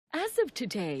As of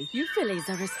today, you fillies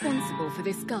are responsible for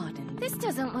this garden. This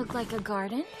doesn't look like a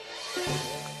garden.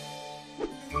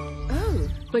 Oh,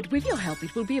 but with your help,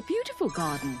 it will be a beautiful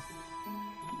garden.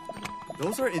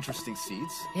 Those are interesting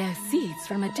seeds. They're seeds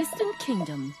from a distant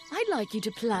kingdom. I'd like you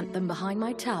to plant them behind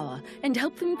my tower and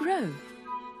help them grow.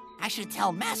 I should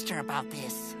tell Master about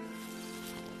this.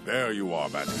 There you are,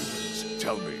 Battiwigs.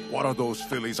 Tell me, what are those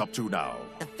fillies up to now?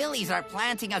 The fillies are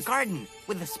planting a garden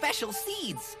with the special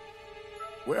seeds.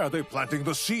 Where are they planting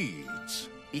the seeds?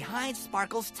 Behind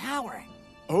Sparkle's tower.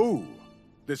 Oh,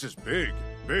 this is big,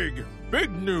 big, big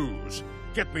news.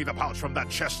 Get me the pouch from that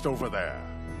chest over there.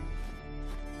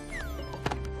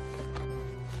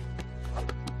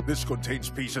 This contains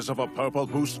pieces of a purple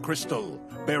boost crystal.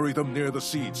 Bury them near the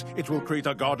seeds. It will create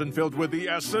a garden filled with the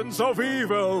essence of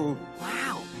evil.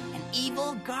 Wow, an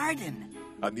evil garden.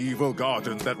 An evil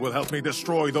garden that will help me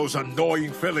destroy those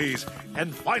annoying fillies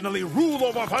and finally rule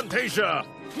over Funtasia.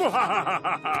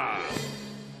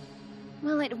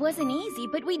 Well, it wasn't easy,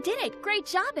 but we did it. Great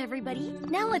job, everybody.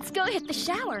 Now let's go hit the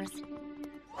showers.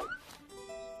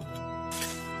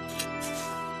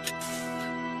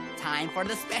 Time for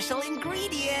the special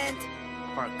ingredient.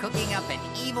 For cooking up an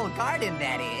evil garden,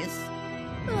 that is.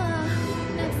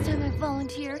 Next time I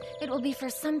volunteer, it will be for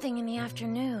something in the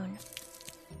afternoon.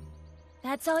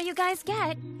 That's all you guys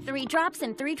get. 3 drops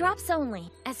and 3 drops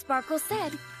only. As Sparkle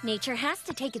said, nature has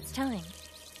to take its time.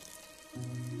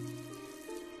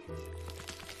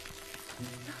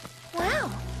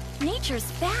 Wow, nature's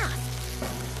fast.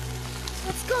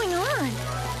 What's going on?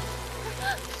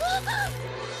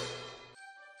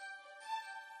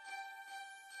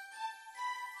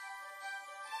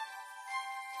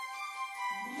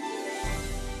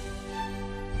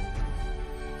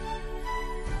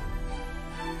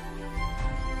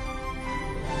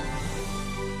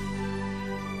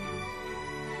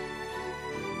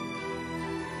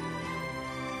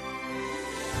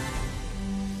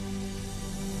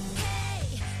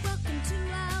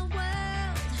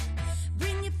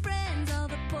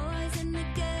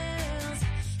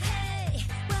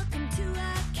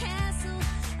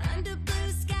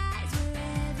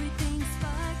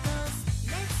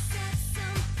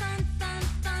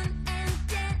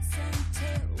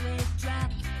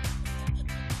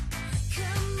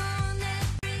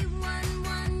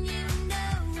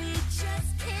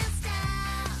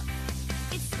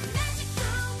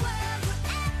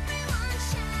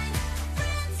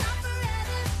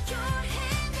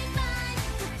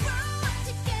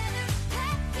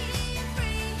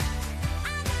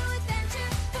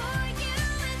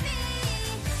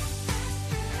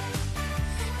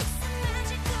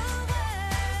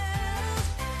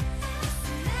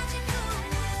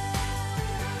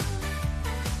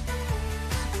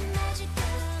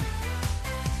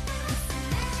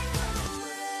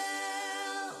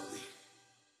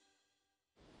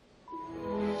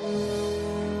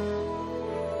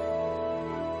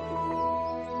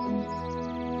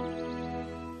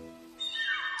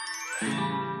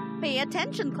 Pay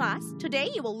attention, class.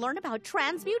 Today you will learn about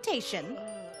transmutation.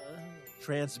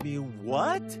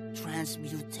 What?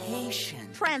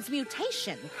 Transmutation.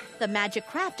 Transmutation, the magic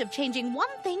craft of changing one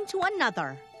thing to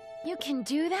another. You can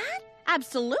do that?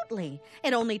 Absolutely.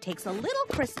 It only takes a little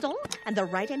crystal and the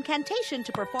right incantation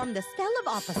to perform the spell of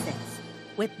opposites.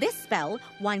 With this spell,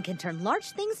 one can turn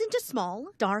large things into small,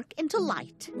 dark into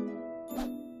light.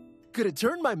 Could it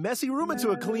turn my messy room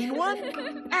into a clean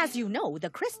one? As you know, the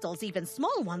crystals, even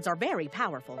small ones, are very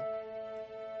powerful.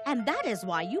 And that is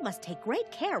why you must take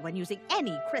great care when using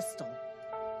any crystal.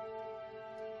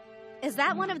 Is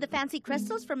that one of the fancy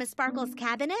crystals from Miss Sparkle's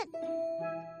cabinet?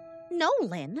 No,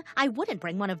 Lynn. I wouldn't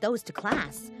bring one of those to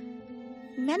class.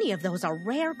 Many of those are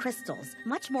rare crystals,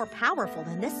 much more powerful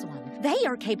than this one. They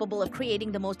are capable of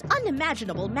creating the most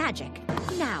unimaginable magic.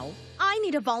 Now, I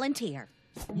need a volunteer.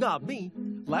 Not me.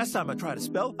 Last time I tried a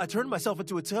spell, I turned myself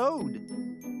into a toad.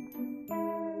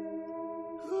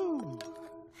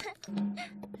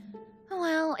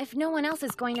 Well, if no one else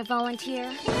is going to volunteer...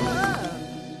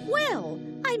 Well,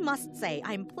 I must say,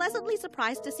 I'm pleasantly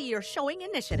surprised to see you're showing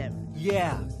initiative.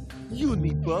 Yeah, you and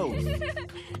me both.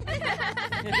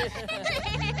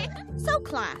 So,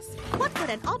 class, what could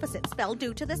an opposite spell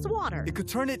do to this water? It could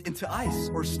turn it into ice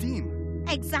or steam.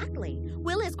 Exactly.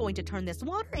 Will is going to turn this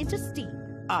water into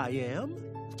steam. I am?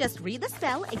 Just read the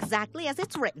spell exactly as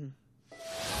it's written.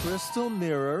 Crystal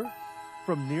mirror,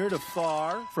 from near to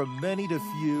far, from many to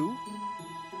few.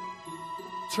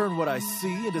 Turn what I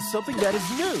see into something that is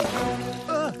new.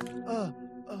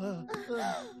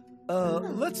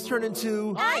 Let's turn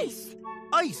into... Ice!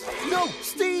 Ice! No,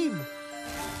 steam!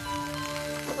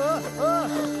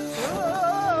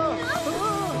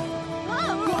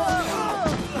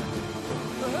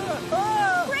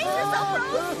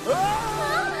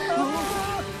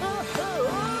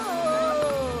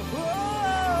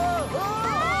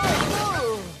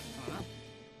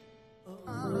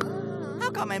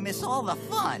 miss all the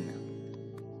fun.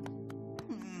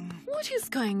 What is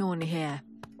going on here?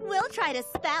 We'll try to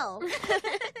spell.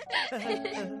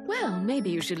 Well,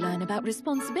 maybe you should learn about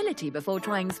responsibility before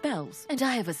trying spells. And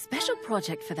I have a special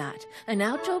project for that. An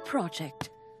outdoor project.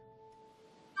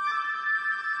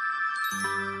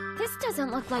 This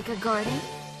doesn't look like a garden.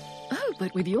 Oh,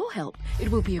 but with your help,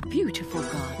 it will be a beautiful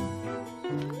garden.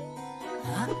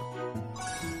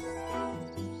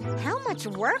 How much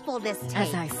work will this take?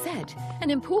 As I said, an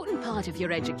important part of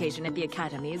your education at the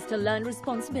Academy is to learn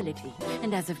responsibility.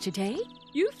 And as of today,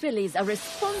 you fillies are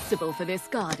responsible for this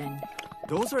garden.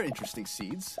 Those are interesting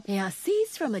seeds. They are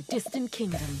seeds from a distant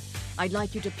kingdom. I'd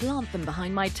like you to plant them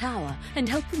behind my tower and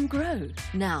help them grow.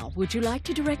 Now, would you like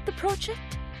to direct the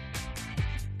project?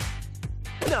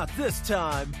 Not this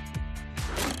time.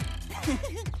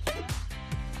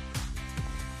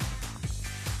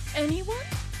 Anyone?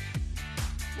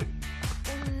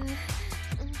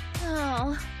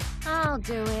 Oh, I'll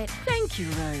do it. Thank you,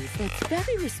 Rose. That's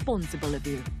very responsible of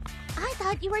you. I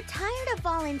thought you were tired of I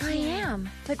volunteering. am,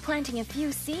 but planting a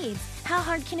few seeds, how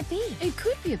hard can it be? It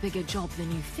could be a bigger job than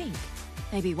you think.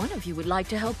 Maybe one of you would like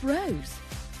to help Rose.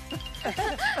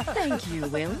 Thank you,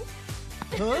 Will.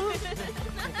 Huh?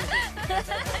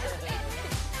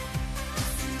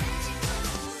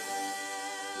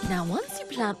 Now, once you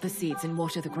plant the seeds and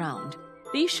water the ground,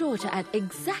 be sure to add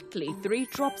exactly 3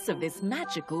 drops of this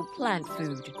magical plant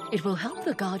food. It will help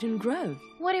the garden grow.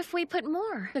 What if we put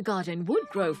more? The garden would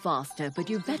grow faster, but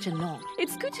you better not.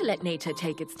 It's good to let nature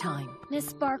take its time. Miss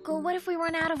Sparkle, what if we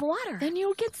run out of water? Then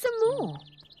you'll get some more.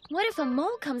 What if a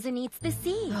mole comes and eats the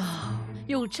seeds?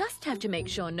 You'll just have to make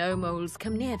sure no moles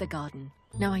come near the garden.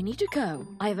 Now I need to go.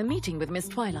 I have a meeting with Miss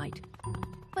Twilight.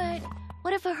 But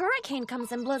what if a hurricane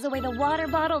comes and blows away the water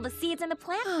bottle, the seeds, and the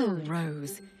plant Oh, food?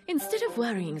 Rose. Instead of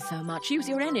worrying so much, use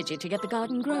your energy to get the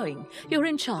garden growing. You're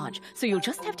in charge, so you'll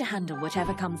just have to handle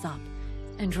whatever comes up.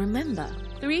 And remember,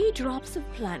 3 drops of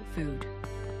plant food.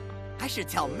 I should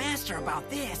tell Master about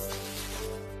this.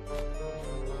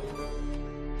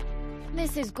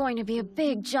 This is going to be a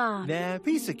big job. Nah,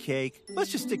 piece of cake.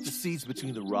 Let's just stick the seeds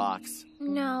between the rocks.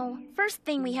 No. First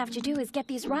thing we have to do is get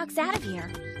these rocks out of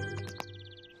here.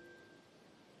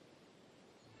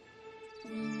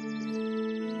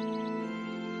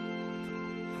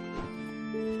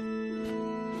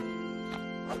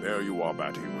 There you are,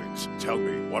 Battiwigs. Tell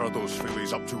me, what are those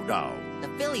fillies up to now? The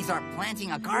fillies are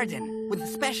planting a garden with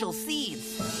special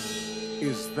seeds.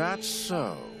 Is that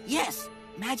so? Yes,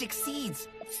 magic seeds.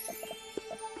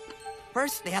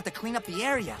 First, they have to clean up the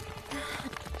area.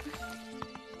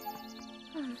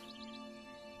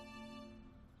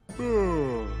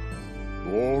 Boring,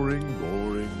 boring,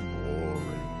 boring.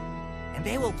 And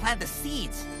they will plant the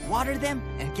seeds, water them,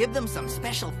 and give them some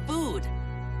special food.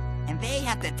 And they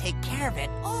have to take care of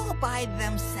it all by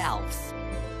themselves.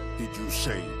 Did you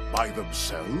say by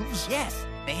themselves? Yes,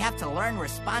 they have to learn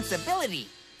responsibility.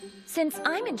 Since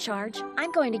I'm in charge,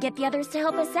 I'm going to get the others to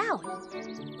help us out.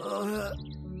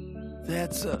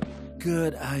 That's a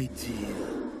good idea.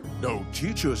 No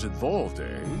teachers involved,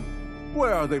 eh?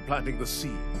 Where are they planting the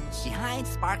seeds? Behind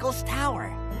Sparkle's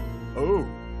tower. Oh,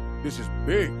 this is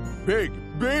big, big,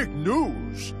 big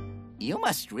news! You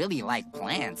must really like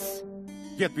plants.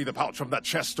 Get me the pouch from that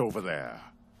chest over there.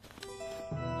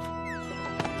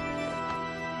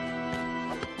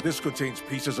 This contains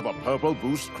pieces of a purple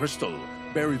boost crystal.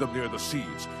 Bury them near the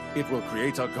seeds. It will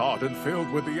create a garden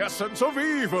filled with the essence of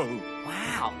evil.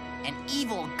 Wow, an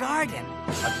evil garden.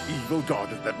 An evil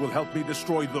garden that will help me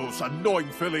destroy those annoying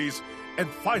fillies and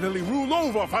finally rule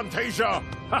over Funtasia.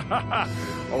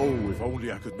 Oh, if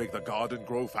only I could make the garden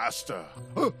grow faster.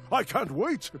 I can't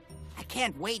wait. I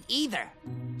can't wait either.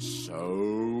 So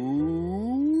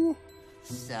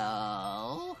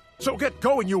get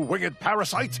going, you winged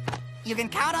parasite. You can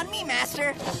count on me,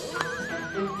 Master.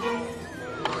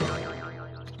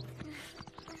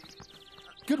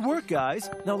 Good work, guys.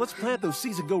 Now let's plant those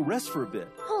seeds and go rest for a bit.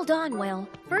 Hold on, Will.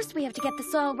 First, we have to get the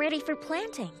soil ready for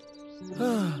planting.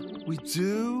 We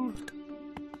do?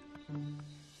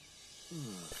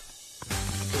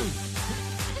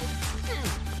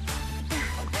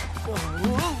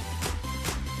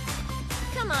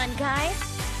 Come on, guys.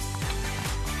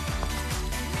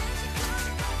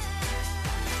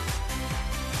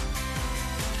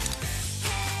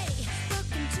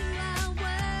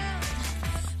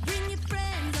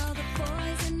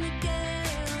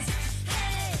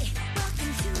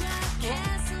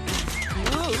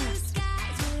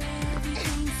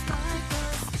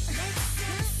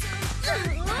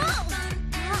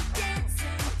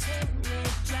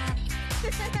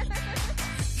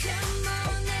 Come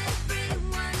on,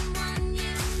 everyone, one year.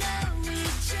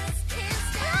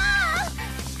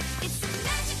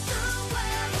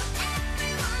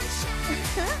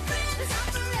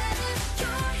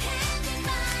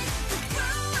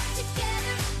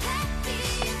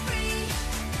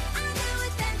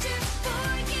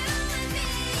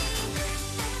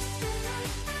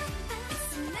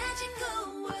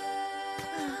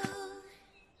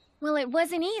 Well, it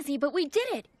wasn't easy, but we did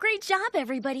it. Great job,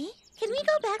 everybody. Can we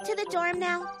go back to the dorm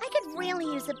now? I could really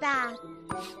use a bath.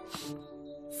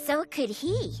 So could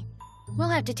he. We'll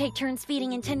have to take turns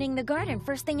feeding and tending the garden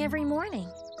first thing every morning.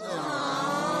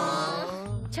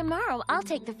 Aww. Tomorrow, I'll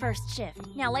take the first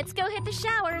shift. Now let's go hit the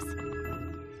showers.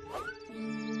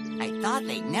 I thought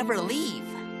they'd never leave.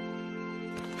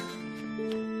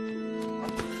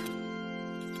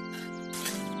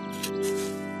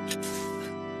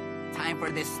 Time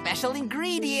for this special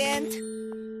ingredient.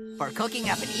 For cooking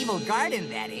up an evil garden,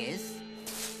 that is.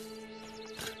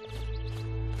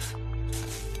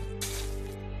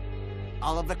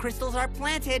 All of the crystals are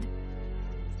planted.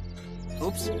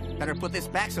 Oops, better put this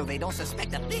back so they don't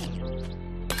suspect a thing.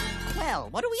 Well,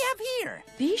 what do we have here?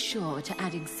 Be sure to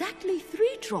add exactly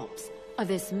 3 drops of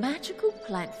this magical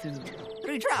plant food.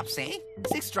 3 drops, eh?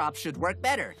 6 drops should work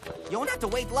better. You won't have to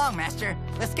wait long, Master.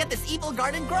 Let's get this evil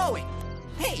garden growing.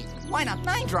 Hey, why not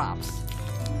 9 drops?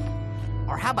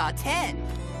 Or how about 10?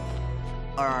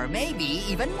 Or maybe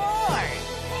even more.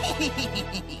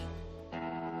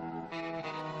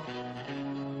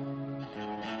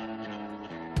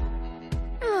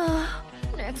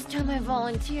 Next time I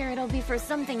volunteer, it'll be for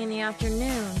something in the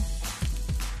afternoon.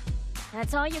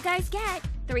 That's all you guys get.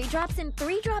 3 drops and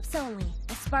 3 drops only.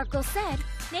 As Sparkle said,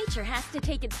 nature has to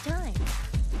take its time.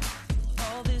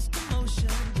 All this commotion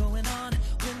going on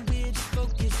when we're just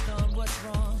focused on what's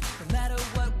wrong. No matter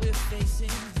what we're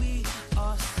facing, we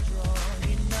are strong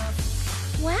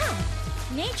enough. Wow,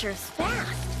 nature's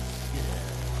fast.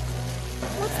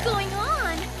 What's going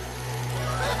on?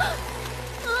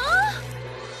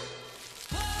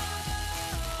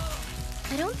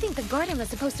 I don't think the garden was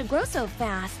supposed to grow so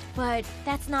fast, but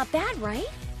that's not bad, right?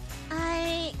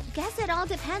 I guess it all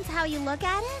depends how you look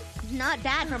at it. Not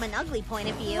bad from an ugly point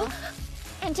of view.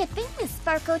 And to think Miss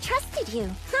Sparkle trusted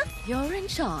you. You're in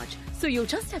charge, so you'll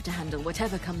just have to handle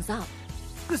whatever comes up.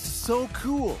 This is so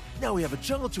cool. Now we have a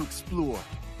jungle to explore.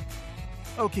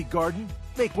 Okay, garden,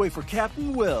 make way for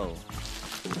Captain Will.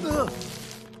 Ugh.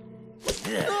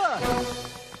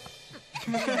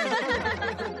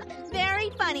 Very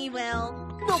funny, Will.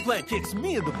 No plant kicks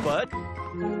me in the butt.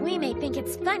 We may think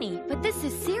it's funny, but this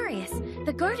is serious.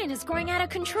 The garden is growing out of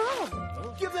control.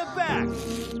 Give that back.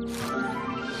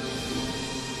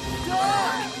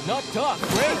 Not Doc,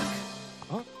 great!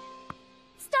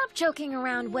 Stop joking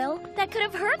around, Will. That could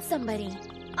have hurt somebody.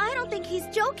 I don't think he's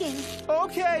joking.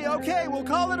 Okay, we'll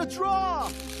call it a draw.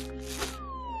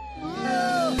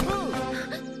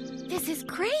 This is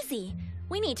crazy.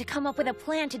 We need to come up with a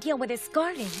plan to deal with this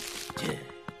garden.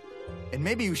 And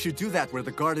maybe we should do that where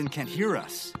the garden can't hear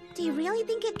us. Do you really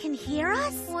think it can hear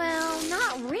us? Well,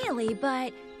 not really,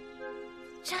 but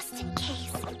just in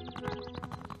case.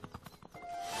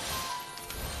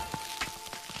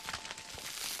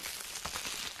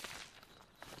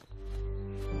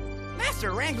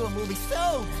 Master Wrangler will be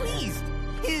so pleased.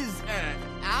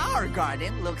 Our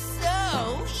garden looks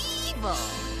so evil.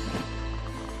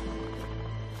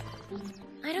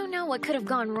 I don't know what could have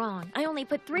gone wrong. I only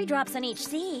put 3 drops on each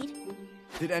seed.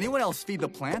 Did anyone else feed the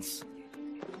plants?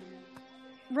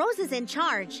 Rose is in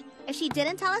charge. If she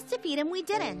didn't tell us to feed him, we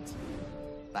didn't.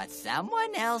 But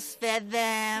someone else fed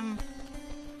them.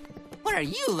 What are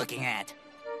you looking at?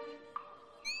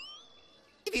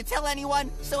 If you tell anyone,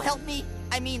 so help me.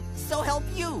 So help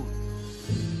you.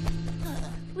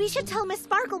 We should tell Miss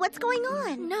Sparkle what's going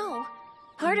on. No.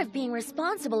 Part of being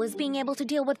responsible is being able to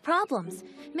deal with problems.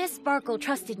 Miss Sparkle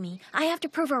trusted me. I have to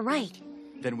prove her right.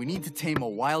 Then we need to tame a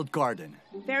wild garden.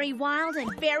 Very wild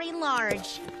and very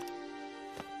large.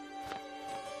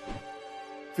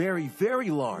 Very,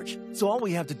 very large. So all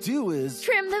we have to do is...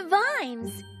 Trim the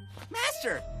vines.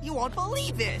 Master, you won't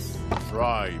believe this.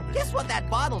 Try me. Guess what that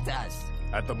bottle does?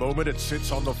 At the moment, it sits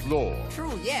on the floor.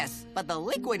 True, yes, but the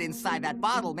liquid inside that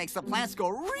bottle makes the plants go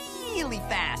really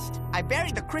fast. I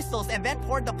buried the crystals and then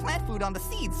poured the plant food on the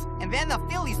seeds. And then the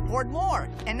fillies poured more.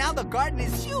 And now the garden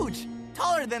is huge.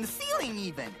 Taller than the ceiling,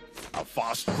 even. A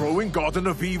fast-growing garden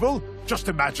of evil? Just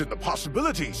imagine the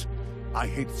possibilities. I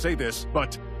hate to say this,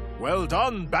 but well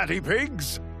done,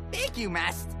 Battiwigs. Thank you,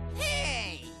 Master.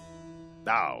 Hey!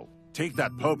 Now, take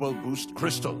that purple boost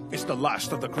crystal. It's the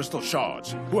last of the crystal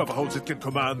shards. Whoever holds it can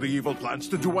command the evil plants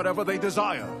to do whatever they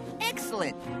desire.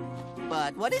 Excellent.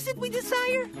 But what is it we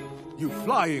desire? You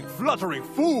flying, fluttering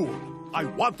fool! I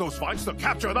want those vines to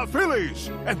capture the fillies!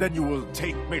 And then you will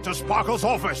take me to Sparkle's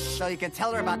office! So you can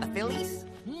tell her about the fillies?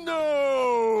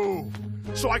 No!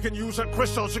 So I can use the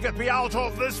crystals to get me out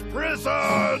of this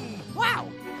prison! Wow!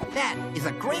 That is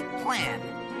a great plan.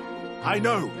 I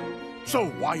know. So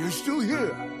why are you still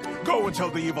here? Go and tell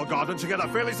the evil garden to get the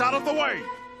fillies out of the way!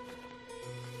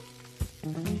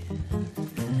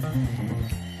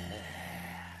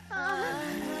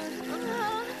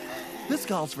 This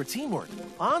calls for teamwork.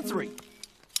 On 3.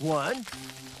 1,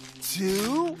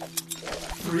 2,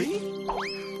 3.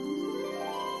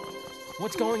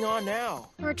 What's going on now?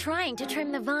 We're trying to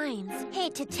trim the vines.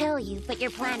 Hate to tell you, but your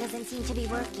plan doesn't seem to be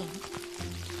working.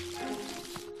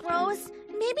 Rose,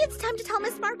 maybe it's time to tell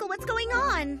Miss Sparkle what's going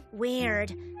on.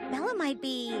 Weird. Bella might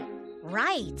be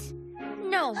right.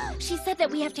 No, she said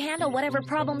that we have to handle whatever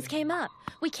problems came up.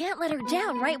 We can't let her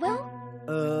down, right, Will?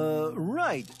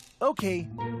 Right. Okay,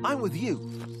 I'm with you.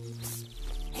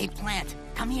 Hey, Plant,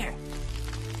 come here.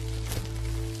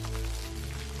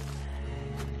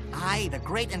 I, the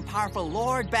great and powerful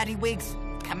Lord Battiwigs,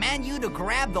 command you to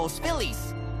grab those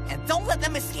fillies, and don't let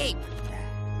them escape.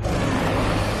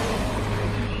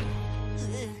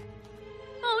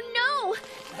 Oh no!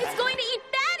 It's going to eat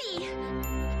Batty!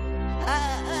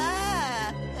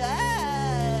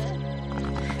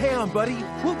 Hang on, buddy.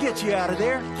 We'll get you out of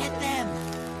there. Get them.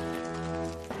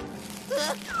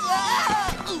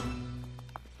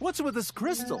 What's with this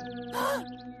crystal?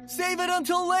 Save it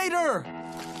until later!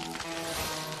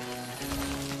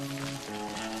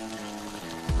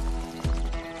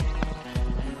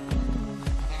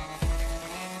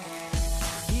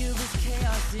 Feel this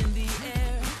chaos in the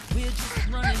air. We're just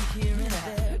running here and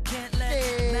there. Can't let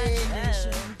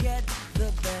imagination get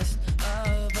the best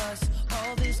of us.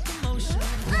 All this commotion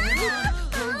going on.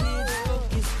 We're really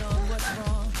focused on what's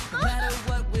wrong. No matter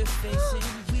what we're facing,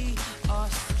 we are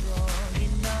strong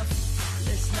enough.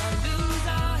 Let's not lose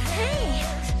our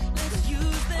heads. Let's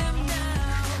use them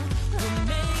now. We'll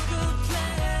make a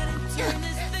plan and turn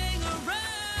this thing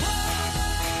around.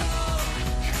 Whoa,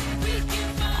 we can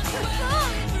find a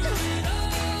way through it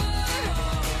all.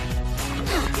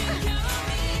 You can count on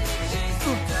me to chase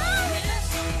the darkness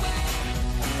away.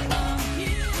 I'm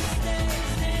here to stay,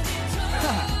 standing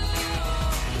tall.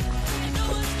 No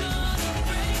one's gonna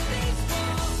break these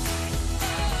walls.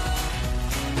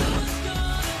 No one's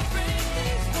gonna break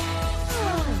these walls.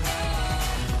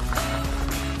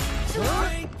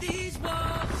 Break these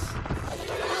walls.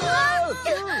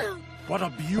 What a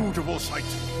beautiful sight.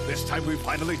 This time we've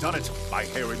finally done it, my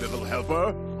hairy little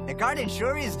helper. The garden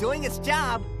sure is doing its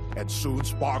job. And soon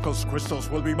Sparkle's crystals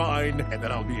will be mine, and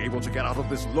then I'll be able to get out of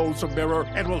this loathsome mirror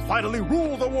and will finally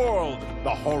rule the world. The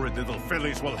horrid little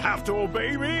fillies will have to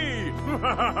obey me.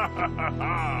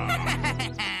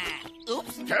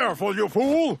 Oops. Careful, you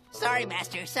fool! Sorry,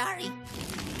 Master, sorry.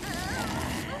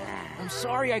 I'm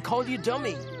sorry I called you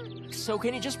dummy. So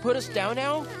can you just put us down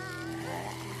now?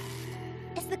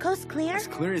 Is the coast clear? As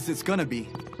clear as it's gonna be.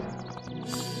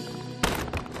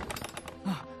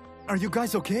 Are you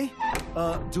guys okay?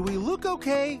 Do we look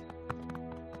okay?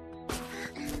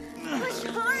 Push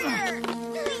harder!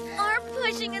 We are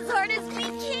pushing as hard as we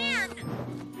can!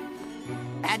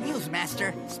 Bad news,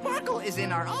 Master. Sparkle is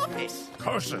in our office.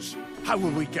 Curses! How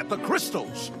will we get the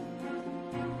crystals?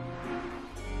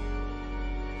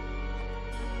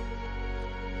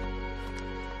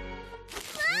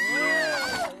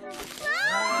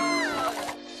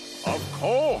 Of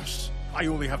course! I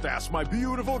only have to ask my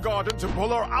beautiful garden to pull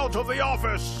her out of the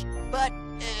office! But,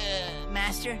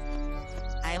 Master,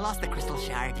 I lost the crystal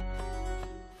shard.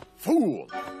 Fool!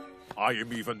 I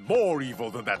am even more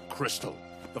evil than that crystal.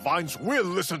 The vines will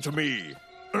listen to me.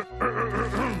 Come,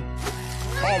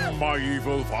 my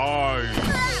evil vines!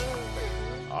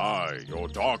 I, your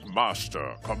dark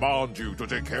master, command you to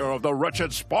take care of the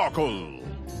wretched Sparkle.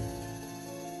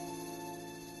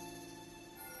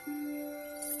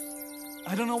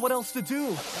 I don't know what else to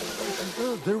do.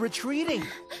 They're retreating.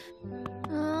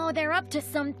 Oh, they're up to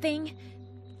something.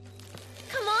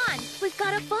 Come on, we've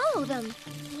got to follow them.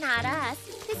 Not us.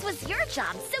 This was your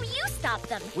job, so you stop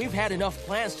them. We've had enough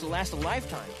plans to last a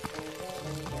lifetime.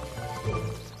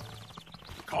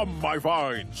 Come, my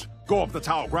vines. Go up the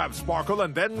tower, grab Sparkle,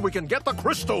 and then we can get the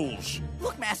crystals.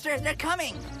 Look, Master, they're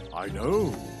coming. I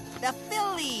know. The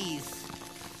fillies.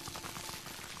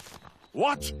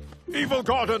 What? Evil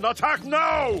Garden, attack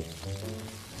now!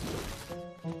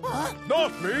 Huh?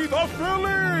 Not me, the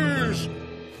fillies!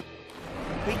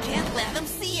 We can't let them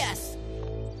see us.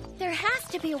 There has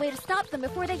to be a way to stop them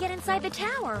before they get inside the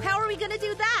tower. How are we gonna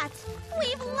do that?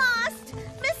 We've lost!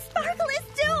 Miss Sparkle is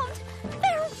doomed!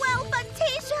 Farewell,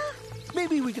 Funtasia!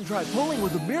 Maybe we can try pulling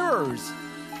with the mirrors.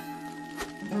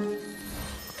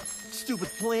 Stupid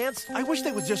plants. I wish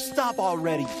they would just stop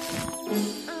already.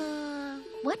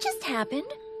 What just happened?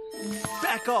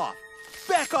 Back off!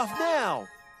 Back off now!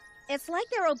 It's like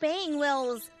they're obeying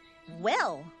Will's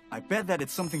will. I bet that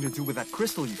it's something to do with that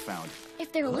crystal you found.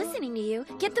 If they're listening to you,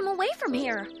 get them away from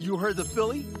here. You heard the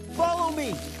filly? Follow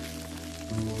me!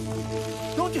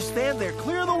 Don't just stand there.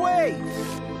 Clear the way!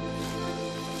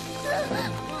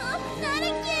 Not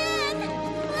again!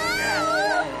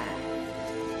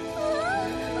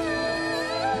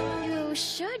 You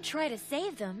should try to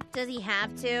save them. Does he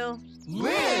have to?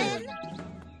 Lynn!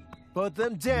 Put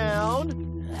them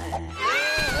down.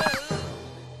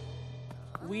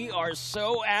 We are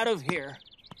so out of here.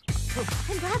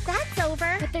 I'm glad that's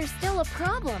over. But there's still a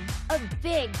problem. A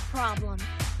big problem.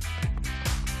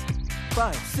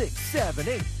 5, 6, 7,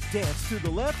 8. Dance to the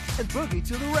left and boogie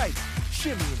to the right.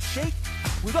 Shimmy and shake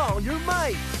with all your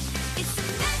might. It's a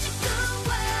magical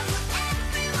world where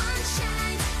everyone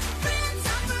shines. Friends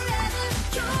are forever,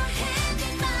 your hand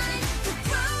in mine. We'll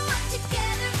grow up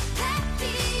together,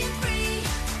 happy and free.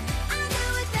 A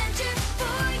new adventure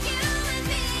for you and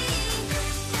me.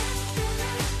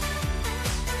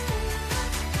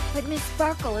 But Miss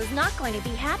Sparkle is not going to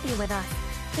be happy with us.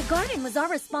 The garden was our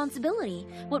responsibility.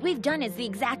 What we've done is the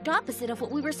exact opposite of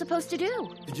what we were supposed to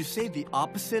do. Did you say the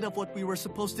opposite of what we were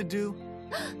supposed to do?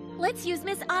 Let's use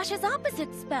Miss Asha's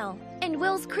opposite spell and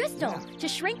Will's crystal to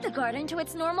shrink the garden to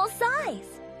its normal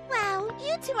size. Wow,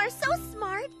 you two are so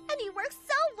smart, and you work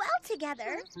so well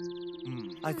together.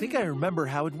 I think I remember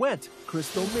how it went.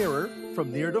 Crystal mirror,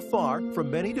 from near to far,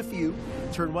 from many to few,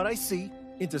 turn what I see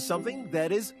into something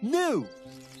that is new.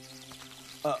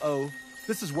 Uh-oh.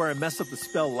 This is where I messed up the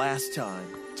spell last time.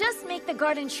 Just make the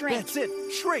garden shrink. That's it.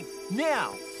 Shrink,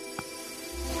 now.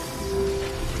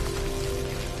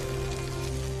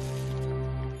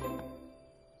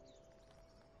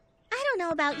 I don't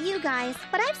know about you guys,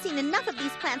 but I've seen enough of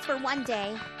these plants for one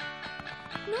day.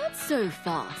 Not so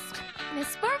fast. Miss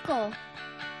Sparkle.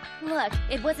 Look,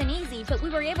 it wasn't easy, but we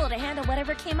were able to handle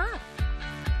whatever came up.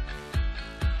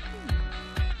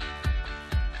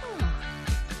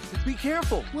 Be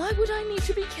careful. Why would I need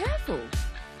to be careful?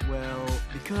 Well,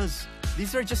 because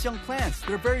these are just young plants.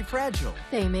 They're very fragile.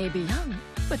 They may be young,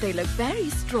 but they look very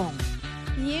strong.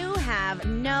 You have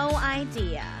no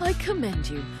idea. I commend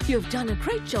you. You have done a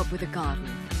great job with the garden.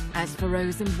 As for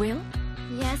Rose and Will,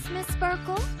 Yes, Miss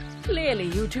Sparkle? clearly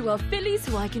you two are fillies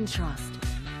who I can trust,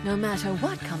 no matter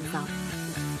what comes up.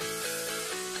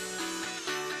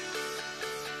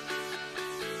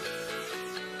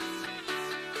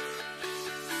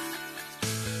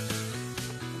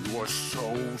 We were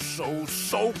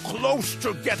so close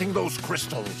to getting those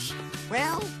crystals.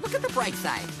 Well, look at the bright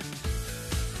side.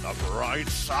 The bright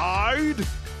side?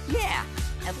 Yeah,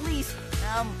 at least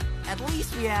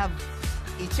we have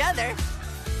each other.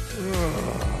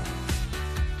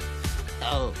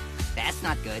 Oh, that's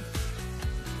not good.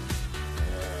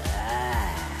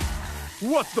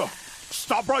 What the?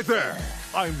 Stop right there!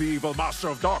 I'm the evil master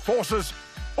of dark forces.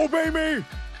 Obey me!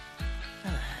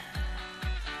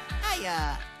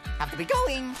 I have to be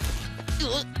going.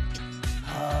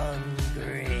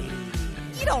 Hungry.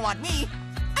 You don't want me.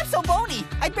 I'm so bony,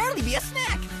 I'd barely be a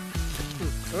snack.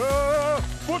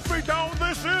 Put me down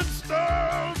this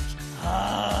instant!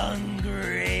 Hungry.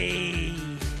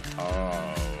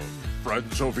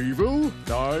 Friends of evil,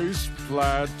 nice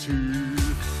plan to...